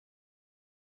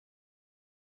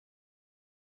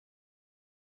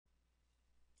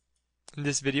In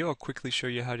this video, I'll quickly show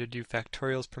you how to do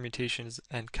factorials, permutations,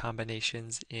 and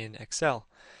combinations in Excel.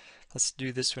 Let's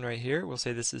do this one right here. We'll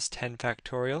say this is 10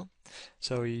 factorial.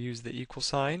 So you use the equal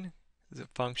sign as a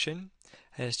function,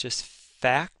 and it's just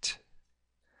fact,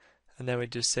 and then we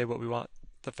just say what we want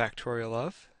the factorial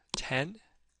of, 10.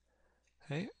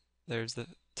 Okay, there's the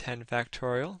 10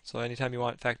 factorial. So anytime you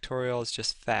want factorial, it's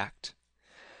just fact.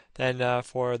 Then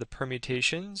for the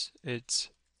permutations, it's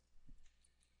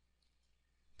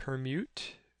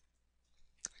permute,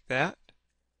 like that.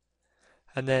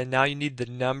 And then now you need the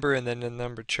number and then the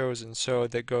number chosen. So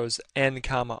that goes n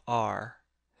comma r.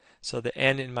 So the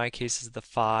n in my case is the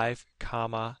 5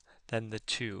 comma then the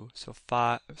 2. So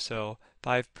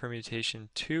 5 permutation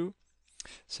 2.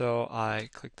 So I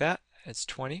click that. It's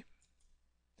 20.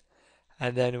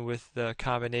 And then with the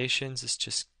combinations, it's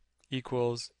just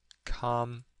equals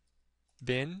combin.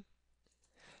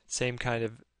 Same kind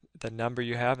of the number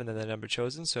you have and then the number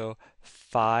chosen. So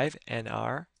 5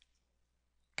 nr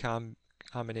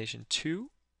combination 2,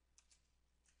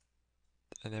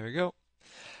 and there we go.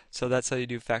 So that's how you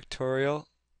do factorial,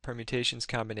 permutations,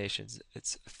 combinations.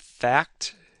 It's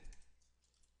fact,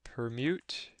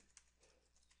 permute,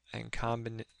 and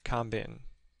combin,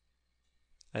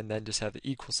 and then just have the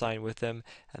equal sign with them,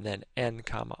 and then n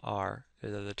comma r.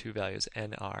 Those are the two values,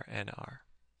 nr, nr.